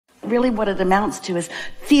really what it amounts to is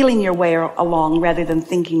feeling your way along rather than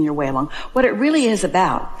thinking your way along. What it really is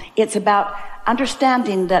about, it's about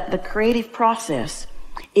understanding that the creative process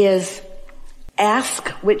is ask,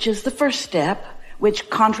 which is the first step, which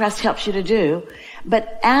contrast helps you to do,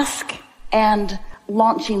 but ask and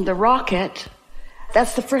launching the rocket,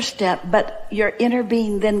 that's the first step, but your inner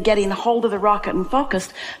being then getting hold of the rocket and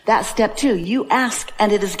focused, that's step 2. You ask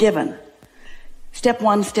and it is given. Step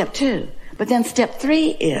 1, step 2. But then step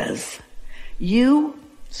 3 is you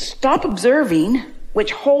stop observing,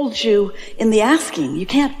 which holds you in the asking. You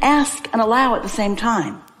can't ask and allow at the same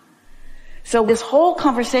time. So this whole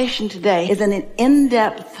conversation today is an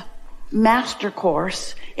in-depth master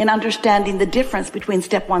course in understanding the difference between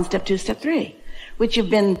step 1, step 2, step 3, which you've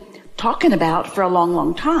been talking about for a long,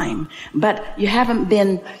 long time, but you haven't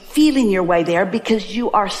been feeling your way there because you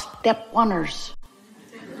are step 1ers.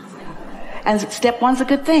 And step 1's a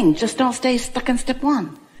good thing. Just don't stay stuck in step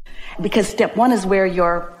 1. Because step 1 is where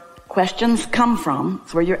your questions come from.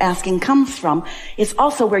 It's where your asking comes from. It's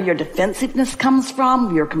also where your defensiveness comes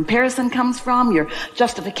from, your comparison comes from, your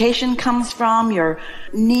justification comes from, your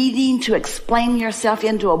needing to explain yourself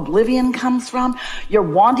into oblivion comes from, your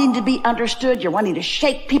wanting to be understood, you're wanting to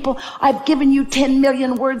shake people. I've given you 10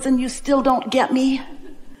 million words and you still don't get me.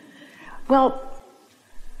 Well,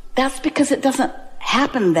 that's because it doesn't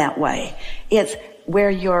happen that way. It's where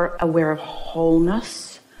you're aware of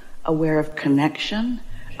wholeness, aware of connection,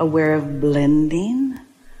 aware of blending,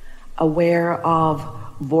 aware of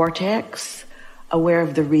vortex, aware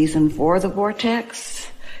of the reason for the vortex.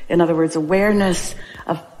 In other words, awareness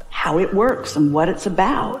of how it works and what it's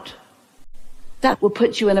about. That will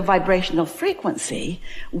put you in a vibrational frequency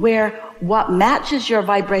where what matches your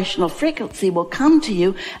vibrational frequency will come to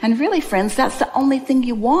you. And really, friends, that's the only thing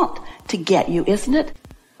you want to get you, isn't it?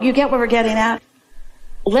 You get what we're getting at?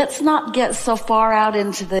 Let's not get so far out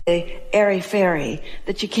into the airy-fairy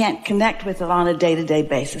that you can't connect with it on a day-to-day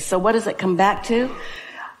basis. So what does it come back to?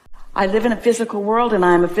 I live in a physical world and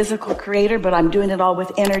I'm a physical creator, but I'm doing it all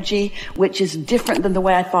with energy, which is different than the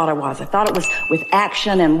way I thought it was. I thought it was with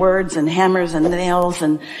action and words and hammers and nails,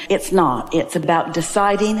 and it's not. It's about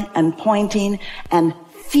deciding and pointing and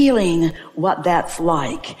feeling what that's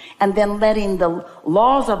like, and then letting the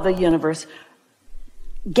laws of the universe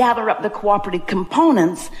gather up the cooperative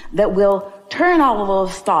components that will turn all of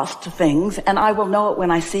those thoughts to things, and I will know it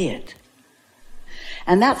when I see it.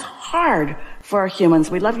 And that's hard for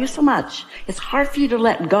humans. We love you so much. It's hard for you to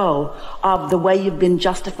let go of the way you've been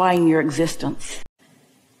justifying your existence.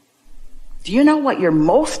 Do you know what you're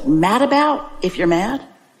most mad about if you're mad?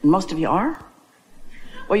 And most of you are.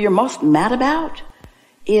 What you're most mad about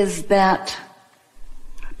is that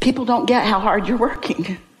people don't get how hard you're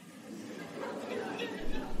working.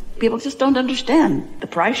 People just don't understand the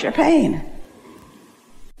price you're paying.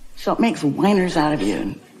 So it makes whiners out of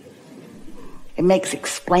you. It makes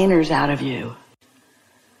explainers out of you.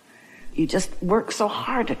 You just work so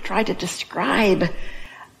hard to try to describe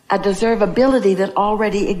a deservability that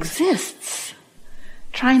already exists.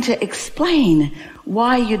 Trying to explain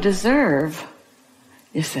why you deserve,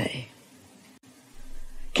 you say.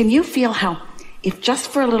 Can you feel how, if just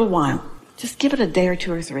for a little while, just give it a day or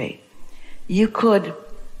 2 or 3, you could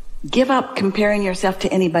give up comparing yourself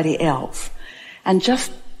to anybody else and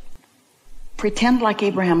just pretend like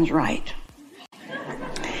Abraham's right.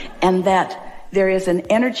 And that there is an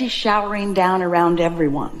energy showering down around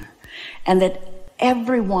everyone. And that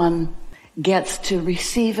everyone gets to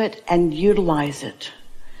receive it and utilize it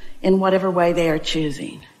in whatever way they are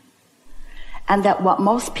choosing. And that what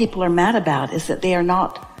most people are mad about is that they are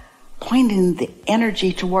not pointing the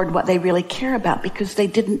energy toward what they really care about because they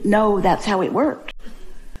didn't know that's how it worked.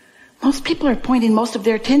 Most people are pointing most of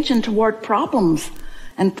their attention toward problems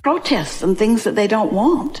and protests and things that they don't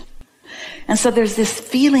want. And so there's this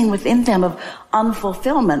feeling within them of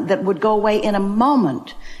unfulfillment that would go away in a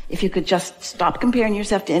moment if you could just stop comparing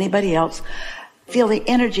yourself to anybody else, feel the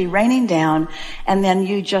energy raining down, and then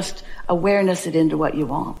you just awareness it into what you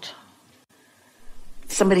want.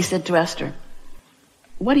 Somebody said to Esther,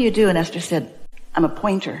 "What do you do?" And Esther said, "I'm a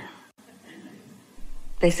pointer."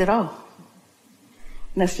 They said, "Oh."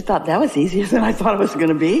 And Esther thought, that was easier than I thought it was going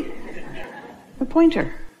to be. A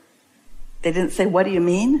pointer. They didn't say, "What do you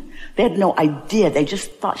mean?" They had no idea. They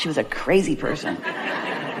just thought she was a crazy person.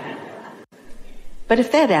 But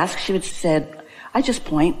if they had asked, she would have said, "I just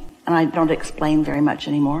point, and I don't explain very much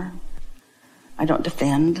anymore. I don't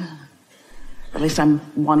defend. At least I'm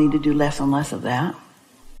wanting to do less and less of that.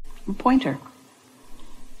 I'm a pointer."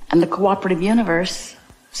 And the cooperative universe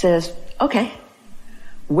says, "Okay,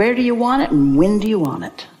 where do you want it and when do you want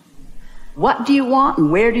it? What do you want and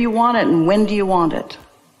where do you want it and when do you want it?"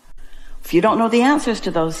 If you don't know the answers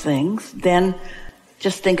to those things, then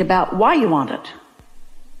just think about why you want it.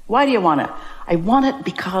 Why do you want it? I want it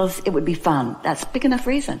because it would be fun. That's a big enough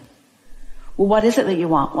reason. Well, what is it that you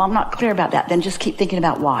want? Well, I'm not clear about that. Then just keep thinking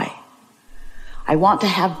about why. I want to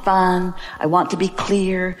have fun. I want to be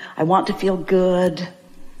clear. I want to feel good.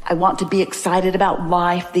 I want to be excited about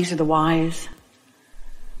life. These are the whys.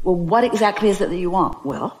 Well, what exactly is it that you want?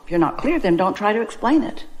 Well, if you're not clear, then don't try to explain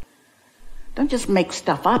it. Don't just make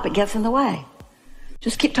stuff up. It gets in the way.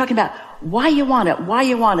 Just keep talking about why you want it, why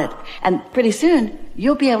you want it. And pretty soon,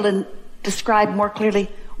 you'll be able to describe more clearly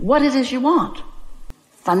what it is you want.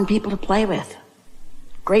 Fun people to play with.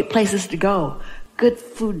 Great places to go. Good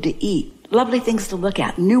food to eat. Lovely things to look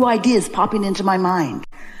at. New ideas popping into my mind.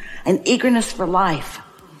 An eagerness for life.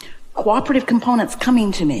 Cooperative components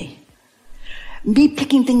coming to me. Me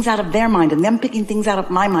picking things out of their mind and them picking things out of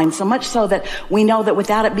my mind, so much so that we know that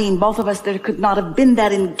without it being both of us, there could not have been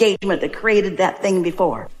that engagement that created that thing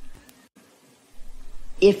before.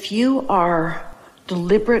 If you are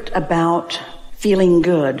deliberate about feeling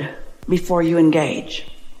good before you engage,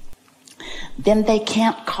 then they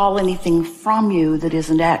can't call anything from you that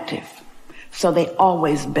isn't active. So they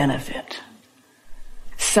always benefit.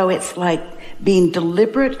 So it's like being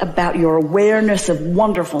deliberate about your awareness of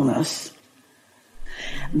wonderfulness.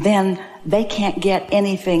 Then they can't get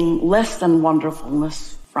anything less than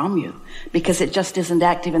wonderfulness from you because it just isn't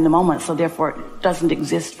active in the moment. So therefore it doesn't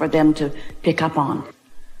exist for them to pick up on.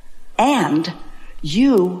 And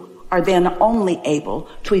you are then only able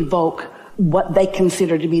to evoke what they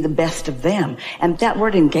consider to be the best of them. And that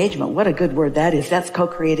word engagement, what a good word that is. That's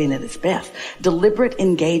co-creating at its best. Deliberate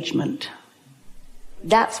engagement.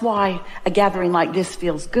 That's why a gathering like this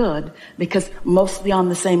feels good, because mostly on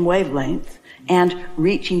the same wavelength and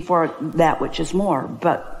reaching for that which is more.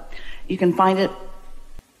 But you can find it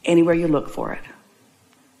anywhere you look for it.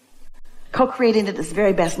 Co-creating at its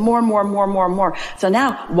very best. More. So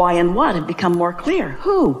now, why and what have become more clear.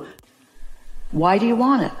 Who? Why do you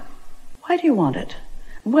want it? Why do you want it?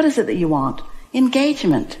 What is it that you want?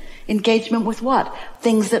 Engagement. Engagement with what?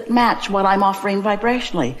 Things that match what I'm offering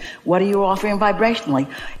vibrationally. What are you offering vibrationally?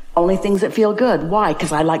 Only things that feel good. Why?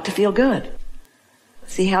 Because I like to feel good.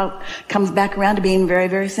 See how it comes back around to being very,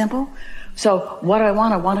 very simple? So what do I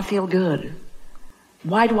want? I want to feel good.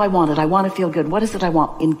 Why do I want it? I want to feel good. What is it I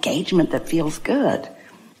want? Engagement that feels good.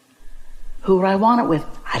 Who do I want it with?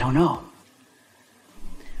 I don't know.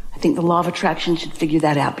 I think the law of attraction should figure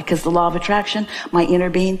that out, because the law of attraction, my inner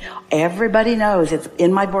being, everybody knows it's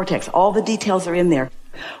in my vortex. All the details are in there.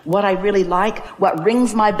 What I really like, what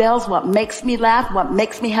rings my bells, what makes me laugh, what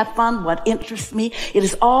makes me have fun, what interests me, it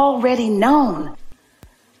is already known.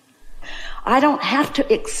 I don't have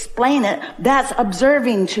to explain it. That's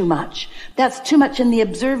observing too much. That's too much in the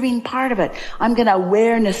observing part of it. I'm going to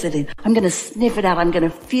awareness it in. I'm going to sniff it out. I'm going to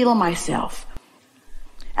feel myself.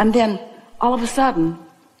 And then all of a sudden,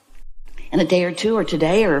 in a day or two or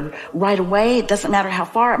today or right away, it doesn't matter how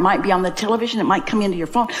far, it might be on the television, it might come into your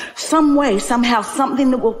phone, some way, somehow,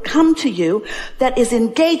 something that will come to you that is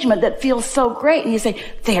engagement that feels so great. And you say,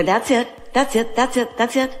 there, that's it. That's it. That's it.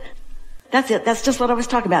 That's it. That's it. That's just what I was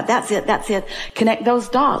talking about. That's it. That's it. Connect those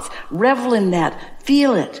dots. Revel in that.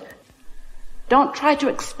 Feel it. Don't try to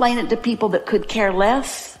explain it to people that could care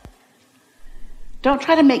less. Don't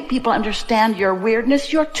try to make people understand your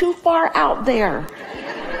weirdness. You're too far out there.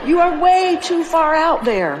 You are way too far out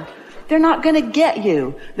there. They're not going to get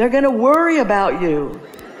you. They're going to worry about you.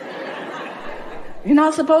 You're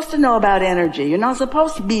not supposed to know about energy. You're not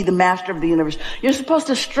supposed to be the master of the universe. You're supposed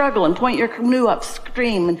to struggle and point your canoe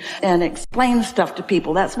upstream and explain stuff to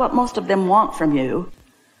people. That's what most of them want from you.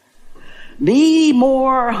 Be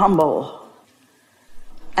more humble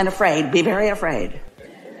and afraid. Be very afraid.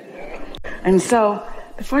 And so,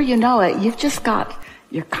 before you know it, you've just got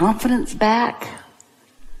your confidence back.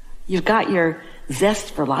 You've got your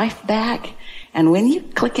zest for life back. And when you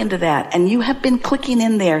click into that, and you have been clicking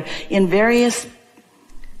in there in various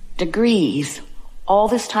degrees all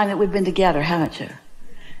this time that we've been together, haven't you?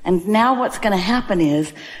 And now what's going to happen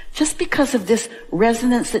is, just because of this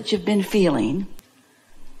resonance that you've been feeling,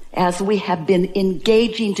 as we have been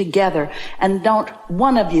engaging together, and don't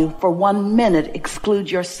one of you for 1 minute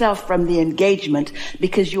exclude yourself from the engagement,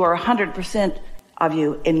 because you are 100% of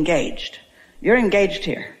you engaged. You're engaged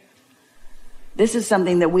here. This is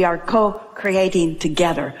something that we are co-creating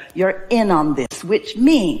together. You're in on this, which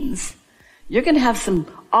means you're going to have some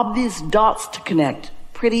obvious dots to connect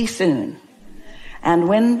pretty soon. And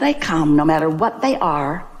when they come, no matter what they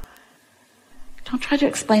are, don't try to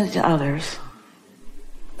explain it to others.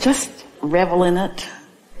 Just revel in it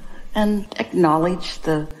and acknowledge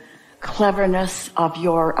the cleverness of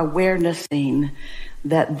your awarenessing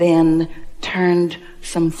that then turned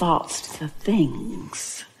some thoughts to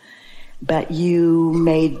things. But you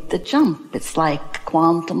made the jump. It's like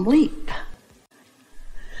quantum leap.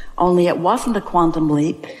 Only it wasn't a quantum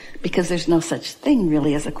leap because there's no such thing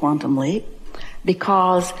really as a quantum leap.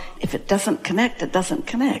 Because if it doesn't connect, it doesn't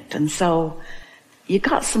connect. And so you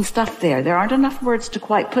got some stuff there. There aren't enough words to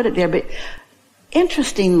quite put it there, but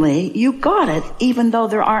interestingly, you got it even though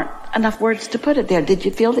there aren't enough words to put it there. Did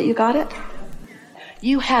you feel that you got it?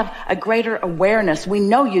 You have a greater awareness. We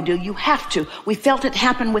know you do. You have to. We felt it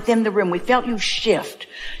happen within the room. We felt you shift.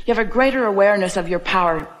 You have a greater awareness of your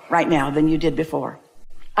power right now than you did before.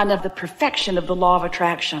 And of the perfection of the law of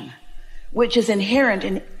attraction, which is inherent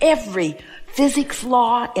in every physics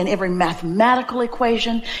law, in every mathematical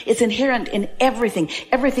equation. It's inherent in everything.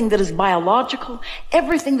 Everything that is biological,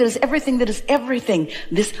 everything that is everything that is everything.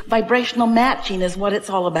 This vibrational matching is what it's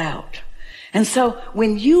all about. And so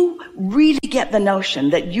when you really get the notion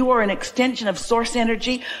that you are an extension of source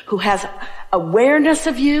energy who has awareness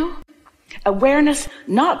of you, awareness,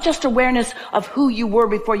 not just awareness of who you were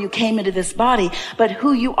before you came into this body, but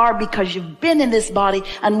who you are because you've been in this body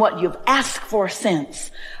and what you've asked for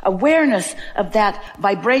since. Awareness of that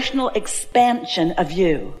vibrational expansion of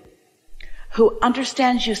you, who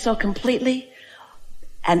understands you so completely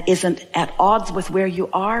and isn't at odds with where you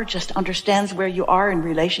are, just understands where you are in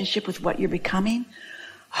relationship with what you're becoming.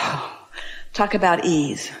 Talk about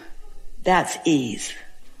ease. That's ease.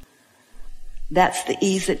 That's the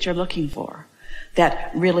ease that you're looking for.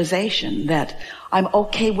 That realization that I'm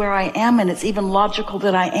okay where I am, and it's even logical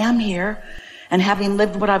that I am here. And having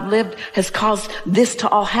lived what I've lived has caused this to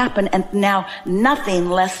all happen. And now nothing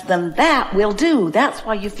less than that will do. That's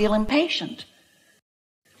why you feel impatient.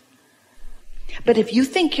 But if you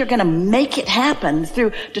think you're going to make it happen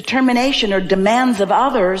through determination or demands of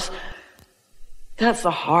others, that's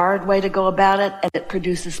a hard way to go about it, and it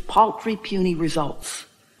produces paltry, puny results.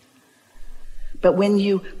 But when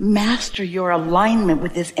you master your alignment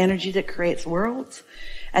with this energy that creates worlds,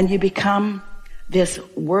 and you become this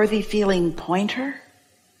worthy feeling pointer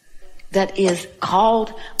that is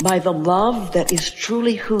called by the love that is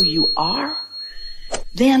truly who you are,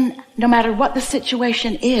 then no matter what the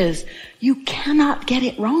situation is, you cannot get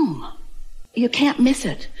it wrong. You can't miss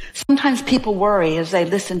it. Sometimes people worry as they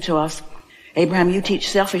listen to us, Abraham, you teach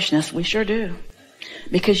selfishness. We sure do.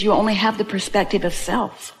 Because you only have the perspective of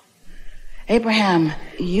self. Abraham,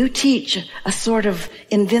 you teach a sort of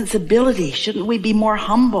invincibility. Shouldn't we be more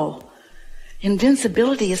humble?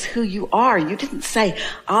 Invincibility is who you are. You didn't say,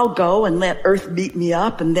 I'll go and let earth beat me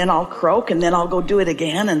up and then I'll croak and then I'll go do it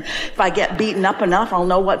again. And if I get beaten up enough, I'll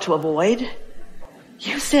know what to avoid.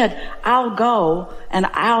 You said, I'll go and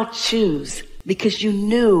I'll choose, because you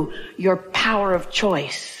knew your power of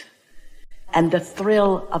choice and the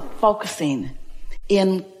thrill of focusing,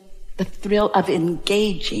 in the thrill of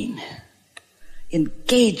engaging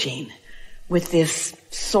with this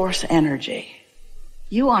source energy.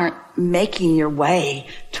 You aren't making your way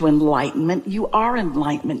to enlightenment. You are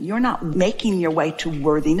enlightenment. You're not making your way to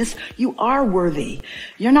worthiness. You are worthy.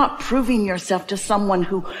 You're not proving yourself to someone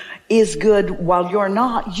who is good while you're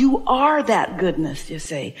not. You are that goodness, you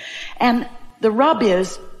see. And the rub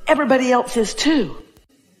is, everybody else is too.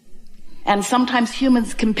 And sometimes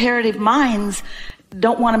humans' comparative minds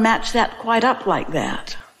don't want to match that quite up like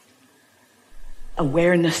that.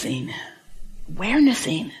 Awarenessing.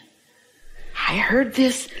 I heard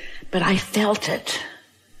this, but I felt it.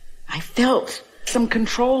 I felt some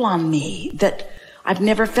control on me that I've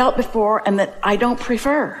never felt before and that I don't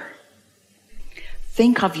prefer.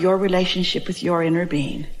 Think of your relationship with your inner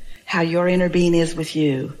being, how your inner being is with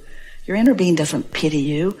you. Your inner being doesn't pity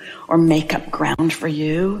you or make up ground for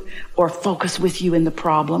you or focus with you in the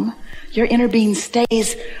problem. Your inner being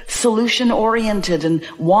stays solution-oriented and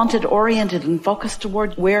wanted-oriented and focused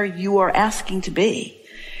toward where you are asking to be.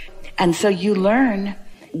 And so you learn,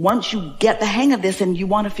 once you get the hang of this and you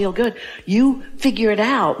want to feel good, you figure it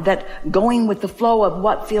out that going with the flow of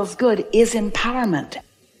what feels good is empowerment.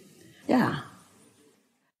 Yeah.